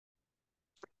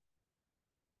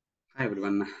Hi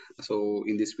everyone. So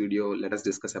in this video, let us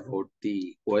discuss about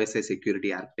the OSI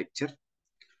security architecture.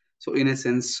 So in a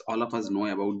sense, all of us know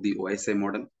about the OSI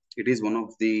model. It is one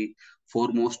of the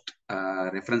foremost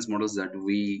reference models that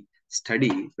we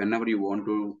study whenever you want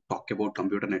to talk about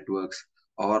computer networks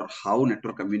or how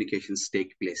network communications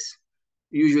take place.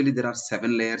 Usually there are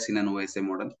 7 layers in an OSI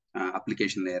model: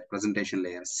 application layer, presentation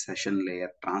layer, session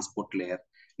layer, transport layer,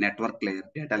 network layer,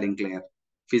 data link layer,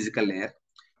 physical layer.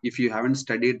 If you haven't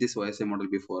studied this OSI model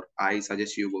before, I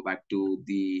suggest you go back to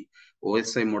the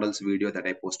OSI models video that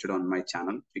I posted on my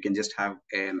channel. You can just have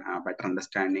a better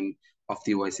understanding of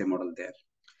the OSI model there.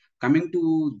 Coming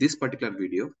to this particular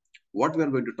video, what we are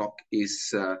going to talk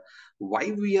is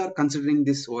why we are considering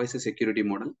this OSI security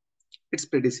model. It's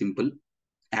pretty simple.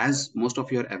 As most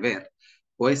of you are aware,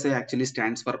 OSI actually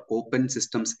stands for Open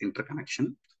Systems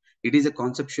Interconnection. It is a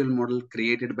conceptual model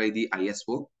created by the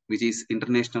ISO, which is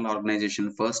International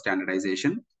Organization for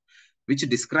Standardization, which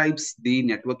describes the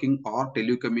networking or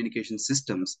telecommunication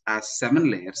systems as 7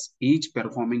 layers, each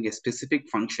performing a specific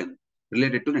function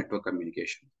related to network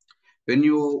communication. When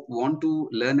you want to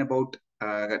learn about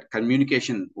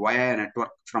communication via a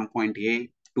network from point A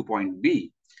to point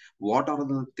B, what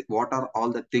are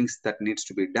all the things that needs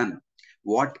to be done?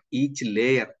 What each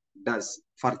layer does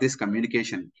for this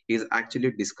communication is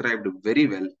actually described very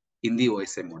well in the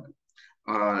OSI model.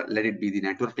 Let it be the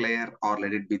network layer, or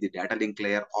let it be the data link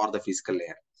layer, or the physical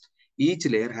layer. Each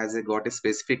layer has got a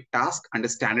specific task and a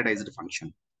standardized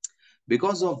function.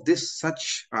 Because of this,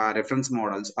 such reference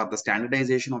models or the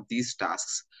standardization of these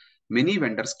tasks, many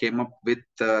vendors came up with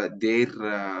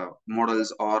their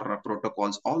models or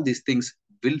protocols. All these things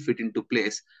will fit into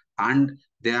place and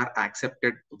they are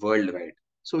accepted worldwide.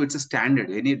 So it's a standard.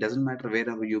 It doesn't matter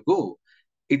wherever you go,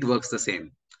 it works the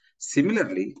same.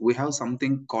 Similarly, we have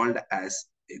something called as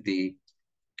the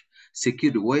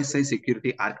OSI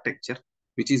security architecture,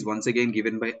 which is once again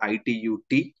given by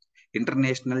ITUT,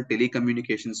 International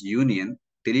Telecommunications Union,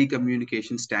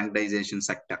 Telecommunication Standardization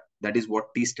Sector. That is what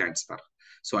T stands for.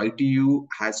 So ITU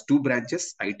has 2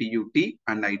 branches, ITUT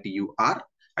and ITUR.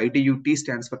 ITUT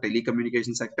stands for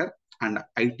Telecommunication Sector and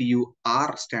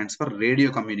ITUR stands for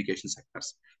Radio Communication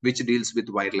Sectors, which deals with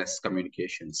wireless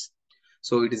communications.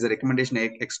 So it is a recommendation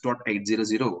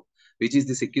X.800, which is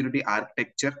the security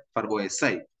architecture for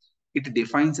OSI. It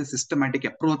defines a systematic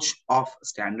approach of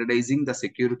standardizing the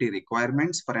security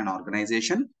requirements for an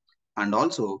organization and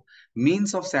also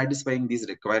means of satisfying these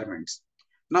requirements.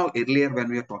 Now, earlier when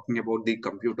we were talking about the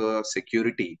computer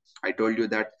security, I told you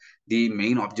that the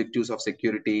main objectives of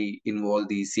security involve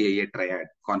the CIA triad: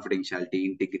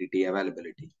 confidentiality, integrity,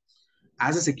 availability.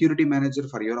 As a security manager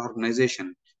for your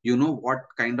organization, you know what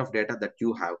kind of data that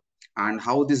you have and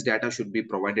how this data should be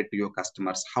provided to your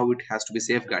customers, how it has to be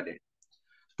safeguarded.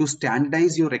 To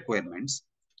standardize your requirements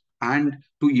and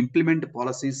to implement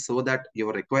policies so that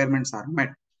your requirements are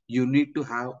met, you need to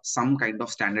have some kind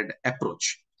of standard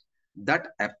approach. That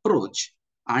approach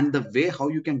and the way how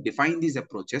you can define these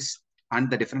approaches and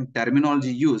the different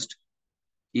terminology used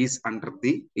is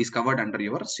covered under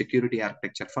your security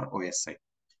architecture for OSI.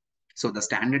 So the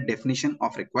standard definition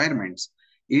of requirements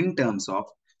in terms of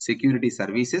security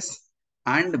services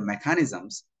and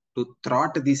mechanisms to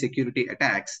thwart the security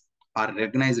attacks are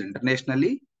recognized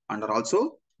internationally and are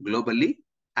also globally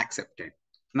accepted.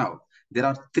 Now, there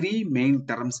are 3 main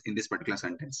terms in this particular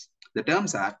sentence. The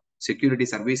terms are security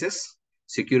services,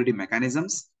 security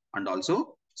mechanisms, and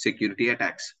also security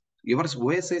attacks. Your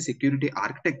OSI security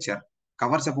architecture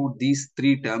covers about these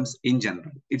 3 terms in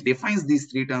general. It defines these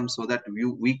 3 terms so that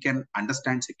we can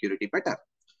understand security better.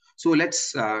 So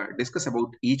let's discuss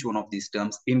about each one of these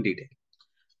terms in detail.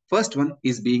 First one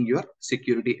is being your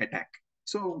security attack.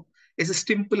 So it's a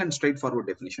simple and straightforward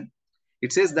definition.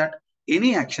 It says that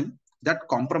any action that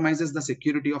compromises the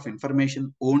security of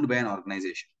information owned by an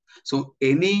organization. So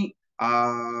any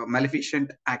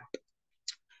maleficent act,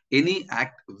 any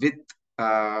act with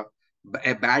a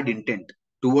bad intent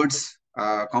towards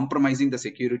compromising the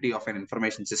security of an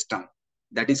information system,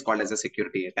 that is called as a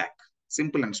security attack.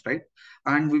 Simple and straight.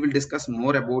 And we will discuss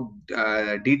more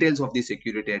about details of the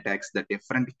security attacks, the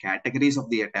different categories of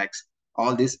the attacks,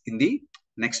 all this in the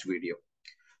next video.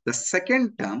 The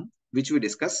second term which we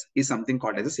discuss is something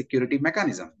called as a security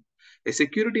mechanism. A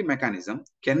security mechanism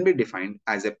can be defined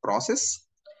as a process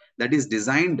that is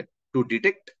designed to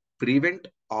detect, prevent,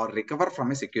 or recover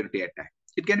from a security attack.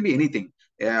 It can be anything,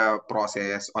 a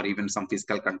process or even some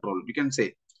physical control, you can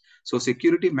say. So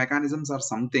security mechanisms are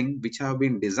something which have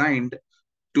been designed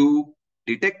to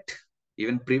detect,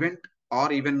 even prevent,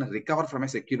 or even recover from a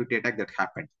security attack that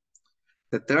happened.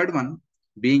 The third one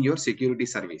being your security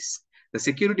service. The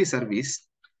security service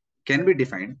can be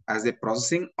defined as a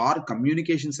processing or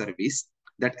communication service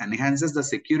that enhances the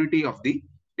security of the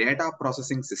data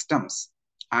processing systems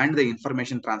and the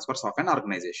information transfers of an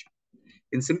organization.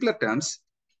 In simpler terms,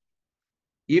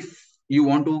 if you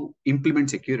want to implement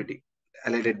security,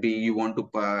 let it be you want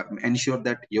to ensure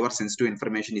that your sensitive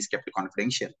information is kept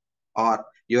confidential, or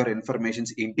your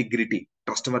information's integrity,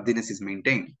 trustworthiness is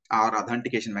maintained, or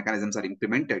authentication mechanisms are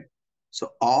implemented.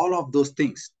 So all of those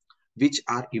things which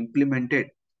are implemented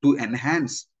to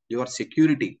enhance your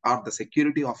security or the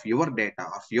security of your data,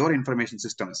 of your information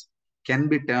systems, can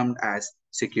be termed as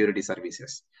security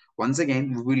services. Once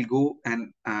again, we will go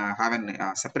and have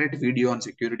a separate video on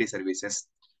security services.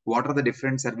 What are the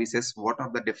different services? What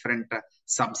are the different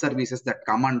sub-services that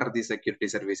come under the security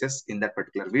services in that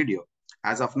particular video?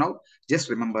 As of now, just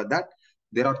remember that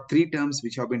there are three terms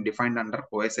which have been defined under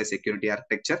OSI security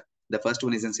architecture. The first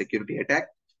one is in security attack.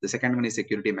 The second one is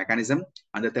security mechanism.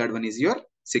 And the third one is your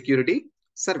security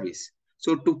service.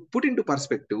 So to put into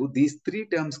perspective, these three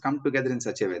terms come together in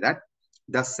such a way that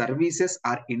the services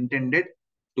are intended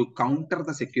to counter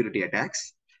the security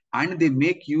attacks, and they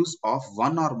make use of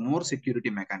one or more security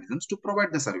mechanisms to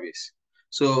provide the service.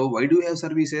 So why do we have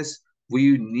services?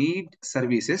 We need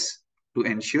services to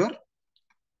ensure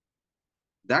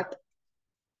that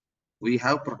we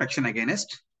have protection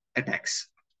against attacks.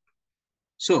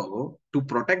 So to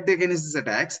protect against these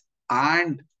attacks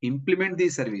and implement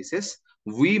these services,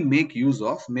 we make use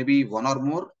of maybe one or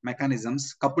more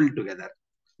mechanisms coupled together.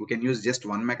 We can use just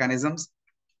one mechanisms,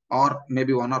 or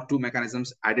maybe one or two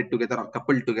mechanisms added together or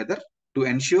coupled together to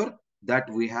ensure that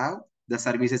we have the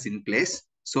services in place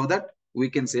so that we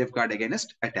can safeguard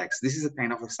against attacks. This is a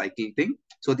kind of a cycle thing.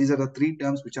 So these are the three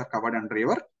terms which are covered under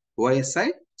your OSI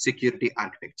security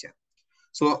architecture.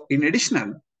 So in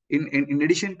addition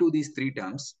to these three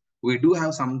terms, we do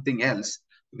have something else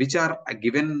which are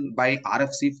given by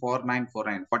RFC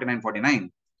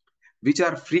 4949, which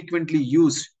are frequently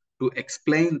used to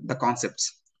explain the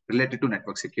concepts related to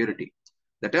network security.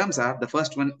 The terms are, the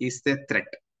first one is the threat.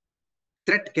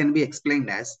 Threat can be explained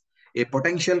as a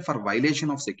potential for violation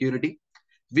of security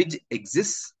which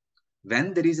exists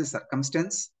when there is a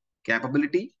circumstance,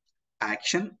 capability,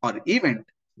 action, or event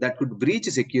that could breach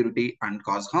security and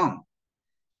cause harm.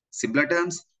 Simpler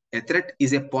terms, a threat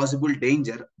is a possible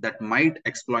danger that might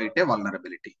exploit a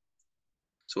vulnerability.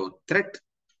 So threat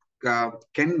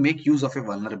can make use of a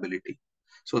vulnerability.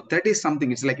 So threat is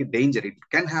something, it's like a danger. It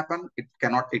can happen, it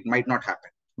cannot, it might not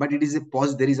happen. But it is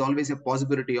there is always a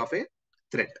possibility of a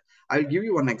threat. I'll give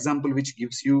you one example which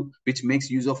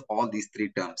makes use of all these three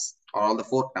terms, or all the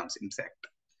four terms in fact.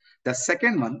 The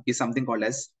second one is something called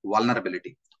as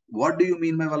vulnerability. What do you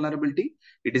mean by vulnerability?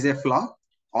 It is a flaw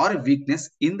or a weakness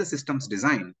in the system's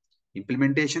design,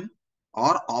 implementation,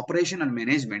 or operation and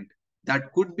management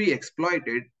that could be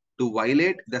exploited to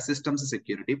violate the system's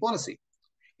security policy.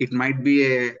 It might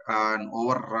be an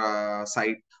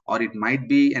oversight, or it might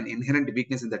be an inherent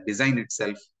weakness in the design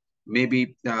itself,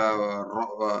 maybe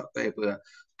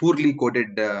poorly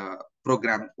coded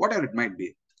program, whatever it might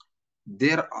be.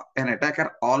 An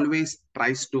attacker always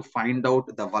tries to find out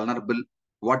the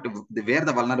where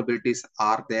the vulnerabilities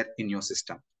are there in your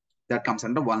system. That comes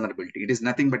under vulnerability. It is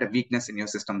nothing but a weakness in your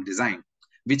system design,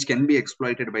 which can be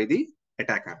exploited by the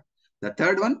attacker. The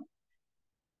third one,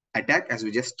 attack, as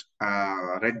we just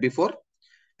read before,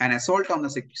 an assault on the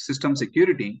system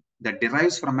security that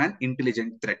derives from an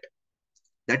intelligent threat.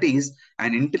 That is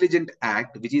an intelligent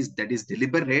act that is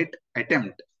deliberate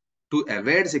attempt to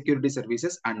evade security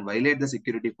services and violate the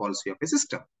security policy of a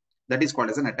system. That is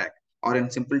called as an attack. Or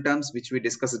in simple terms, which we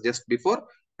discussed just before,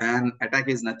 an attack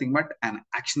is nothing but an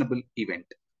actionable event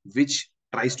which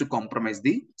tries to compromise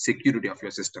the security of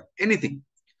your system. Anything.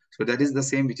 So that is the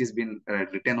same which has been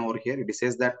written over here. It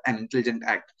says that an intelligent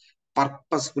act,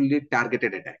 purposefully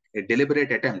targeted attack, a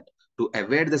deliberate attempt to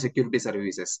evade the security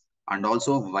services and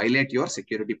also violate your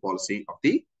security policy of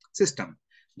the system.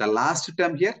 The last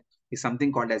term here is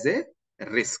something called as a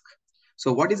risk.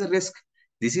 So what is a risk?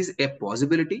 This is a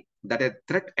possibility that a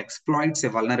threat exploits a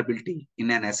vulnerability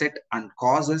in an asset and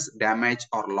causes damage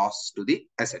or loss to the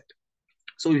asset.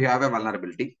 So you have a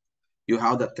vulnerability, you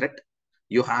have the threat,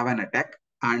 you have an attack,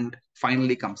 and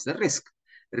finally comes the risk.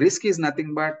 Risk is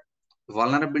nothing but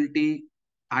vulnerability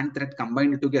and threat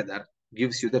combined together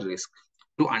gives you the risk.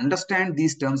 To understand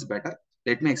these terms better,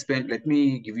 let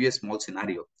me give you a small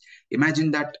scenario. Imagine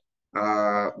that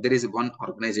there is one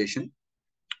organization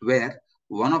where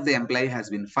one of the employee has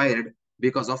been fired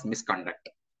because of misconduct.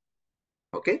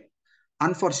 Okay.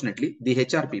 Unfortunately, the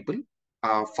HR people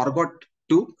forgot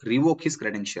to revoke his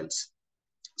credentials.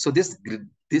 So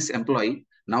this employee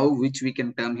now which we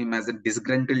can term him as a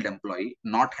disgruntled employee,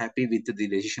 not happy with the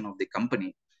decision of the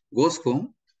company, goes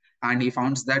home and he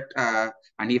finds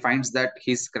that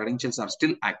his credentials are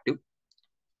still active,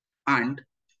 and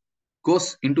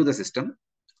goes into the system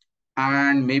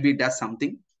and maybe does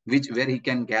something which where he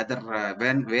can gather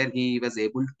where he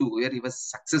was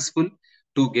successful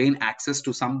to gain access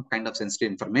to some kind of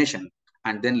sensitive information,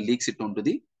 and then leaks it onto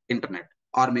the internet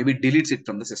or maybe deletes it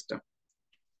from the system.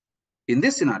 In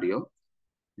this scenario,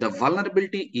 the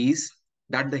vulnerability is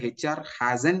that the HR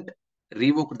hasn't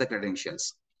revoked the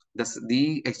credentials.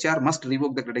 The HR must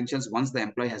revoke the credentials once the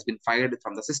employee has been fired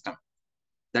from the system.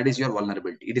 That is your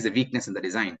vulnerability. It is a weakness in the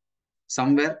design.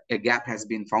 Somewhere a gap has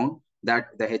been found that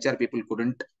the HR people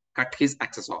couldn't cut his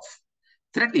access off.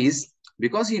 Threat is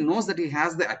because he knows that he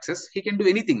has the access, he can do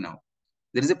anything now.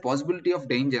 There is a possibility of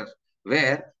danger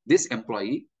where this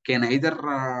employee can either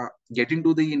get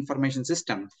into the information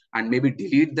system and maybe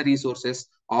delete the resources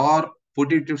or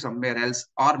put it to somewhere else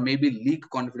or maybe leak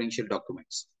confidential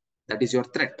documents. That is your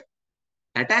threat.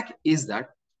 Attack is that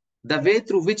the way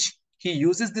through which he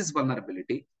uses this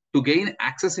vulnerability to gain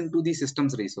access into the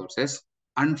system's resources,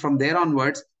 and from there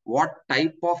onwards, what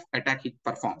type of attack he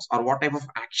performs or what type of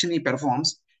action he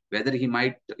performs, whether he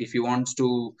might, if he wants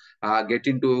to get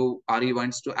into or he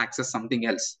wants to access something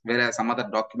else, whereas some other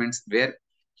documents where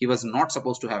he was not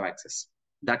supposed to have access,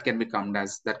 that can be termed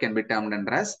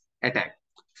under as attack.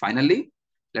 Finally,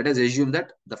 let us assume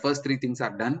that the first three things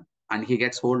are done and he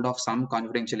gets hold of some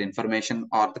confidential information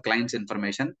or the client's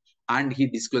information and he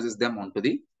discloses them onto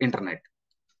the internet.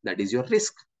 That is your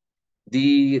risk.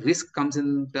 The risk comes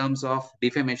in terms of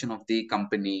defamation of the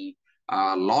company,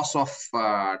 loss of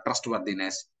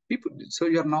trustworthiness. So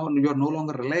you're no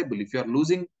longer reliable. If you're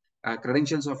losing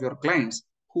credentials of your clients,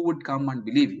 who would come and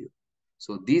believe you?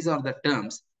 So these are the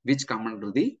terms which come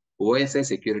under the OSI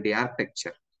security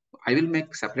architecture. I will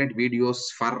make separate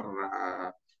videos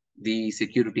for the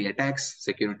security attacks,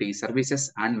 security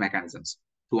services, and mechanisms.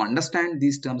 To understand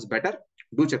these terms better,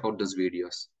 do check out those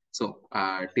videos. So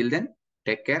till then,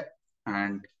 take care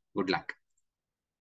and good luck.